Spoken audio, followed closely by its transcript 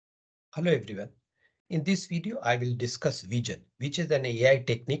Hello everyone. In this video, I will discuss Vision, which is an AI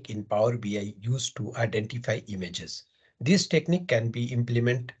technique in Power BI used to identify images. This technique can be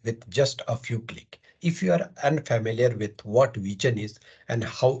implemented with just a few clicks. If you are unfamiliar with what Vision is and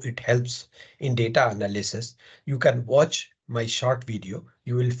how it helps in data analysis, you can watch my short video.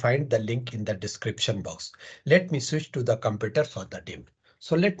 You will find the link in the description box. Let me switch to the computer for the demo.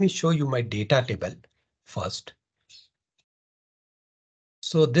 So let me show you my data table first.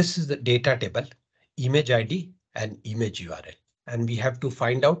 So this is the data table, image ID and image URL, and we have to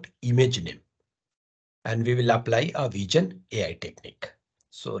find out image name, and we will apply a Vision AI technique.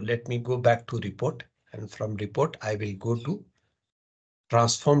 So let me go back to report, and from report I will go to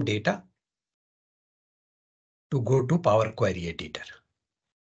transform data to go to Power Query Editor.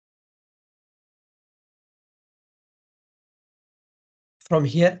 From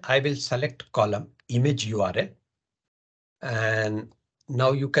here I will select column image URL, and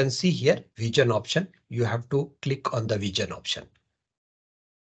now you can see here Vision option. You have to click on the Vision option.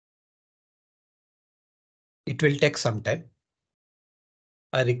 It will take some time.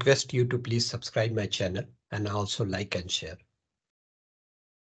 I request you to please subscribe my channel and also like and share.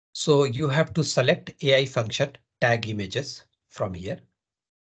 So you have to select AI function tag images from here.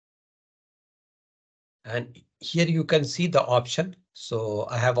 And here you can see the option. So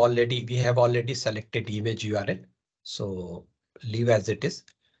we have already selected image URL. So leave as it is.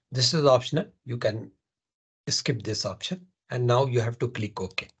 This is optional. You can skip this option. And now you have to click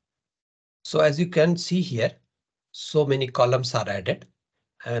OK. So as you can see here, so many columns are added.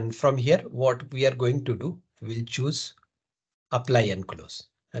 And from here, what we are going to do, we'll choose apply and close,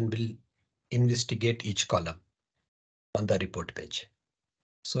 and we'll investigate each column on the report page.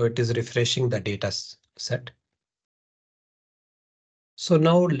 So it is refreshing the data set. So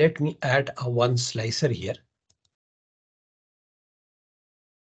now let me add a one slicer here.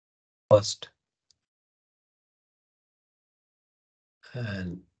 First.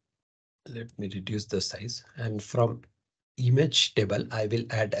 And let me reduce the size, and from image table, I will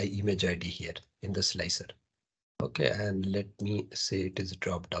add an image ID here in the slicer. Okay, and let me say it is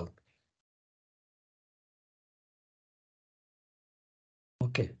drop down.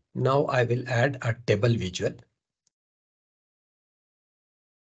 Okay, now I will add a table visual.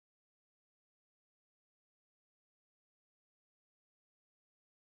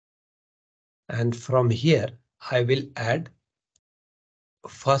 And from here, I will add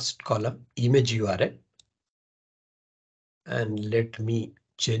first column image URL. And let me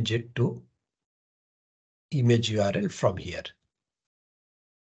change it to image URL from here.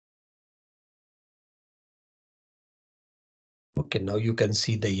 Okay, now you can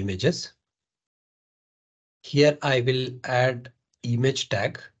see the images. Here I will add image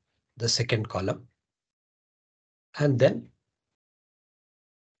tag, the second column, and then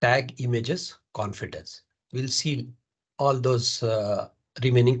tag images confidence. We'll see all those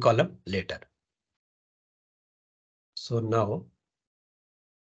remaining column later. So now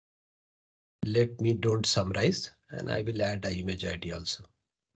let me don't summarize, and I will add an image ID also.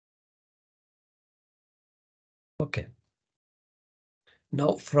 Okay.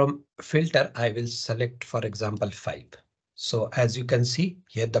 Now from filter, I will select, for example, 5. So as you can see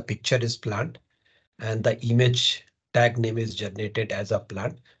here, the picture is plant and the image tag name is generated as a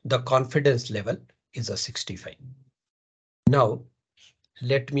plant. The confidence level is a 65. Now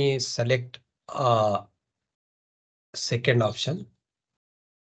let me select a second option,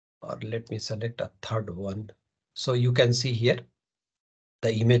 or let me select a third one. So you can see here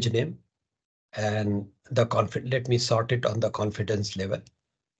the image name and the confidence. Let me sort it on the confidence level.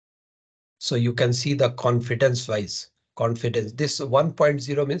 So you can see the confidence wise confidence. This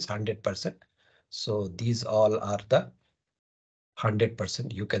 1.0 means 100%. So these all are the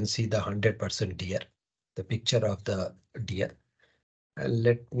 100%. You can see the 100% deer, the picture of the deer. And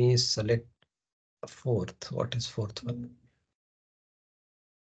let me select fourth. What is fourth one?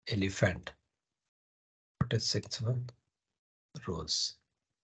 Elephant. What is sixth one? Rose.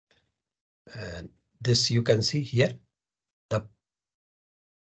 And this you can see here, the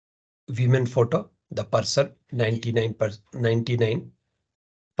women photo, the person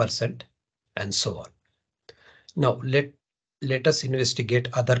 99%, and so on. Now let us investigate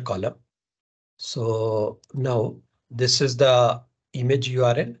other column. So now this is the image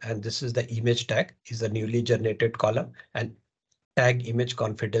URL and this is the image tag is a newly generated column, and tag image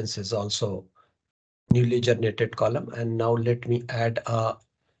confidence is also newly generated column. And now let me add a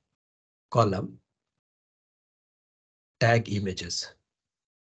column tag images.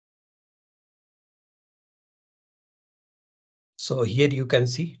 So here you can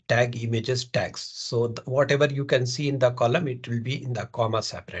see tag images tags. So whatever you can see in the column, it will be in the comma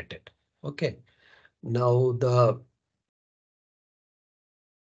separated. Okay, now the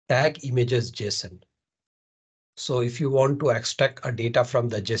tag images JSON. So if you want to extract a data from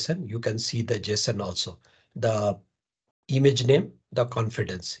the JSON, you can see the JSON also. The image name, the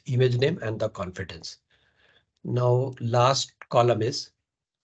confidence, image name and the confidence. Now last column is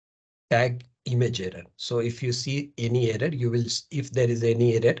tag image error. So if you see any error, if there is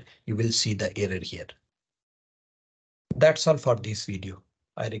any error, you will see the error here. That's all for this video.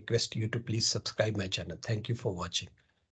 I request you to please subscribe my channel. Thank you for watching.